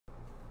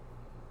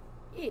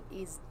It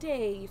is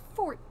day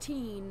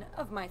 14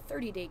 of my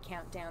 30-day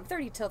countdown,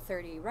 30 till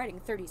 30, writing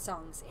 30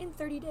 songs in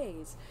 30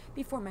 days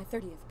before my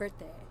 30th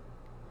birthday.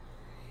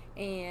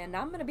 And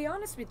I'm gonna be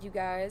honest with you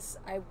guys,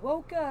 I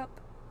woke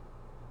up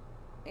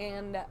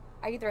and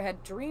I either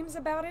had dreams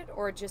about it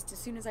or just as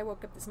soon as I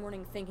woke up this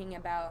morning thinking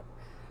about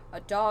a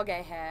dog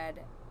I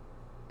had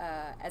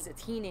as a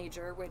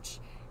teenager,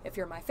 which if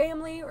you're my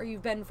family or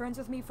you've been friends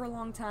with me for a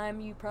long time,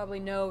 you probably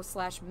know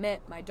 /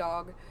 met my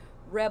dog,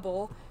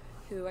 Rebel,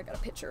 who I got a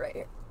picture right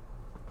here.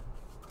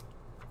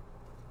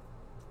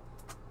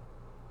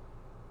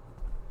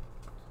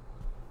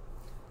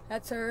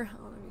 That's her.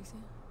 Oh, let me see.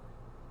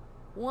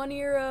 One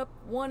ear up,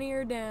 one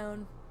ear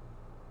down.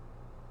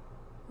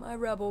 My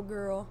Rebel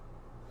girl.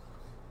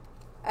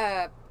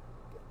 But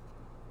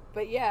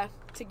yeah,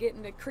 to get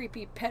into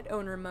creepy pet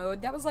owner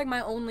mode, that was like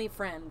my only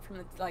friend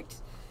from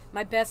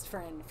my best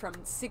friend from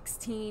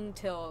 16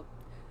 till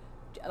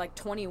like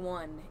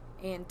 21.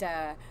 And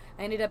I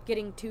ended up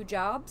getting 2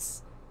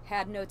 jobs.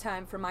 Had no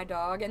time for my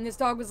dog, and this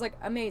dog was like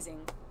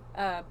amazing.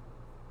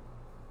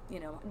 You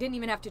know, didn't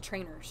even have to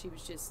train her. She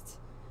was just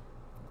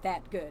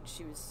that good.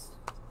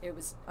 It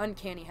was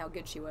uncanny how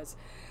good she was.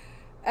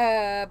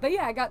 But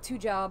yeah, I got 2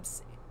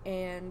 jobs,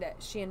 and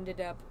she ended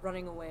up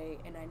running away,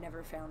 and I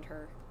never found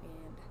her.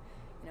 And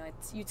you know,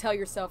 you tell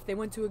yourself they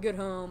went to a good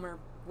home or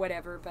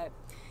whatever, but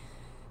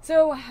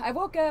so I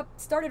woke up,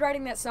 started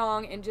writing that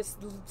song, and just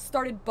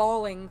started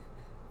bawling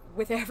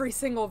with every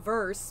single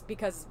verse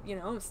because, you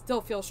know, still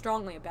feel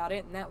strongly about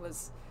it, and that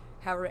was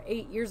however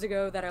 8 years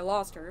ago that I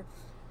lost her.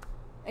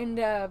 And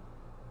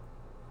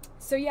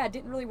so yeah, I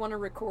didn't really want to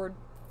record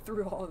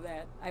through all of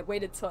that. I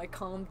waited till I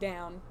calmed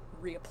down,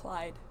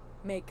 reapplied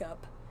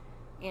makeup,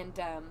 and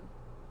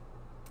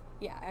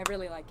yeah, I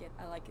really like it.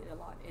 I like it a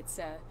lot.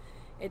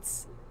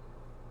 It's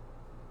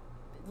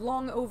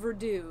long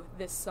overdue,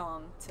 this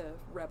song, to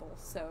Rebel.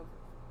 So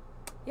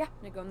yeah, I'm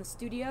gonna go in the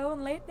studio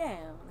and lay it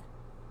down.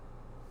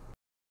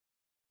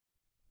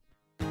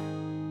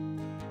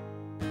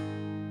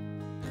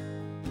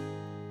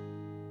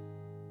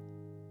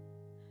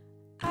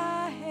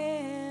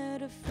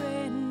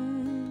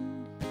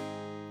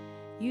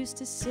 Used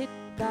to sit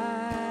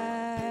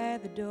by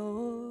the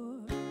door,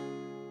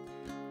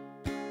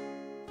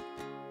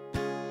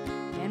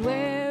 and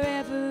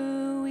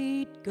wherever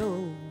we'd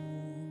go,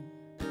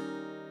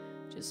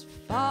 just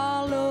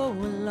follow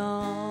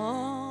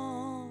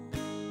along.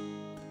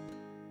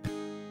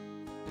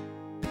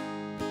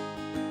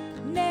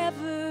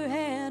 Never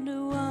had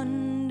to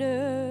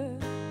wonder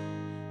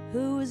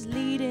who was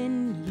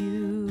leading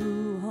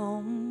you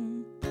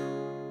home.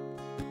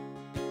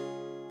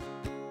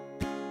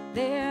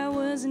 There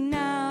was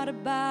not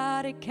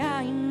about it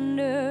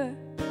kinder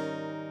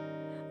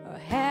or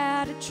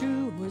had a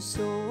truer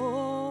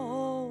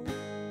soul.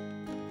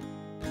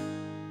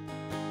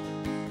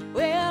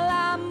 Well,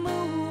 I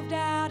moved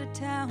out of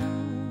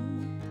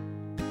town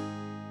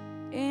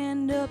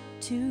and up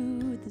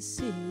to the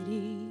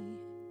city,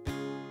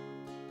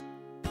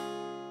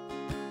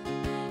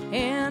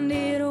 and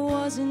it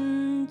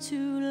wasn't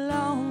too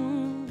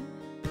long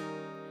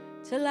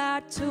till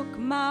I took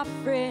my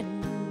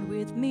friend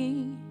with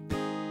me.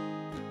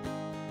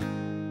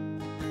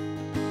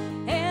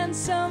 And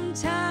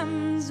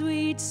sometimes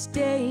we'd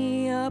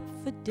stay up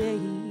for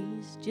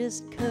days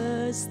just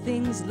 'cause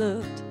things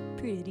looked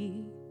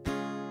pretty.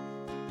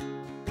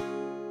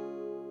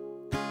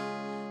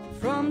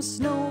 From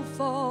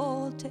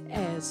snowfall to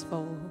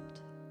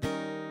asphalt,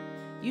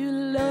 you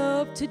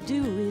love to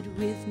do it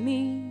with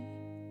me.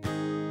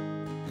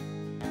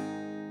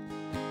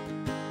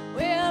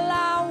 Well,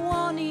 I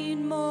wanted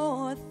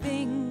more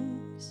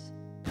things,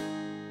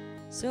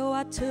 so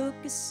I took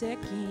a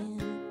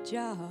second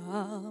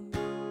job.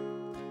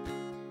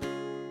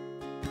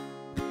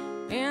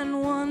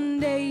 And one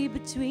day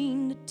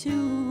between the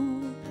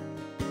two,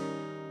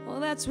 well,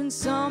 that's when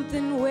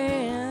something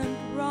went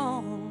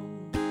wrong.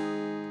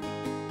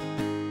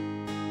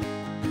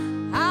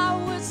 I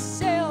was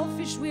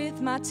selfish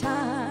with my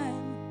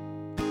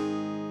time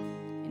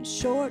and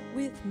short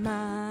with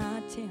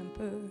my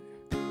temper,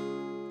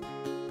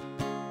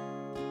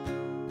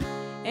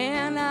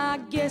 and I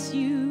guess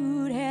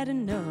you'd had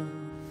enough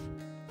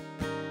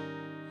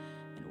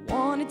and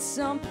wanted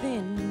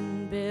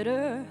something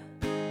better.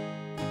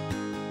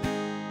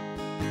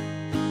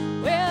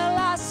 Well,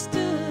 I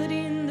stood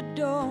in the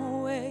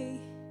doorway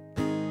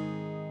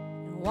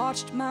and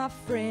watched my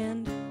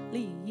friend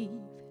leave.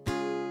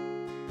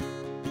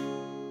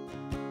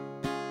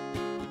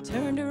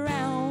 Turned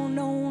around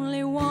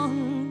only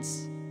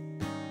once,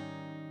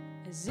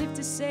 as if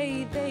to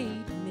say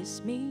they'd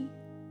miss me.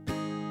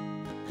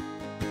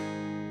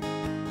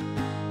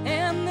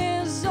 And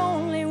there's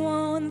only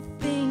one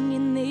thing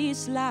in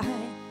this life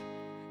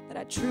that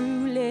I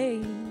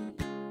truly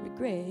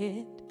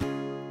regret,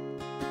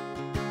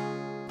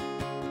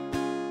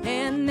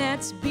 and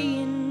that's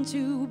being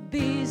too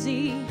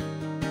busy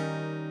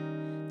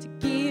to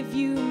give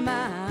you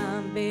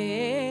my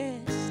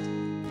best.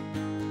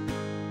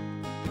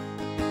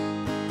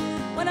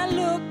 When I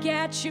look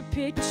at your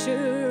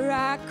picture,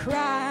 I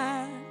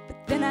cry,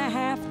 but then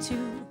have to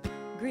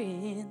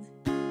grin.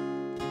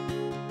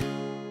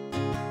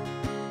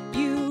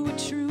 You were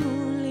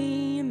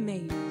truly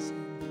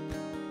amazing.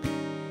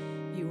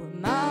 You were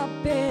my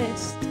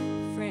best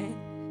friend.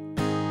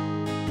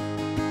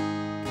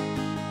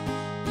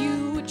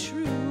 You were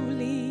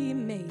truly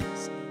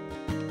amazing.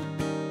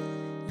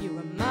 You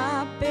were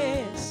my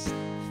best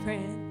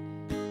friend.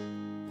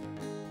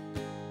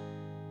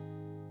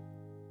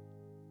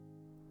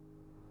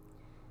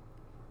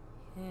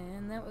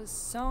 And that was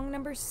song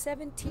number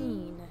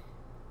 17.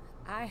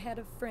 I had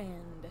a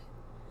friend.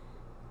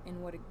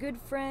 And what a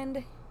good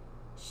friend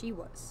she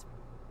was.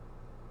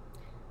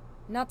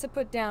 Not to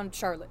put down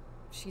Charlotte.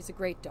 She's a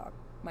great dog.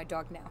 My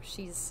dog now.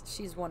 She's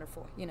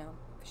wonderful, you know.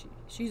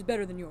 She's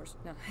better than yours.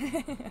 No.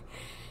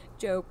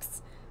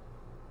 Jokes.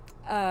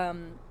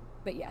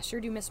 But yeah, sure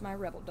do miss my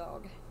rebel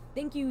dog.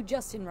 Thank you,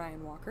 Justin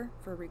Ryan Walker,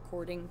 for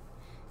recording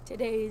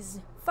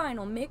today's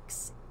final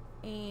mix.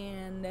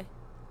 And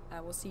I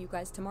will see you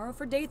guys tomorrow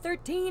for day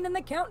 13 in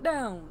the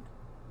countdown.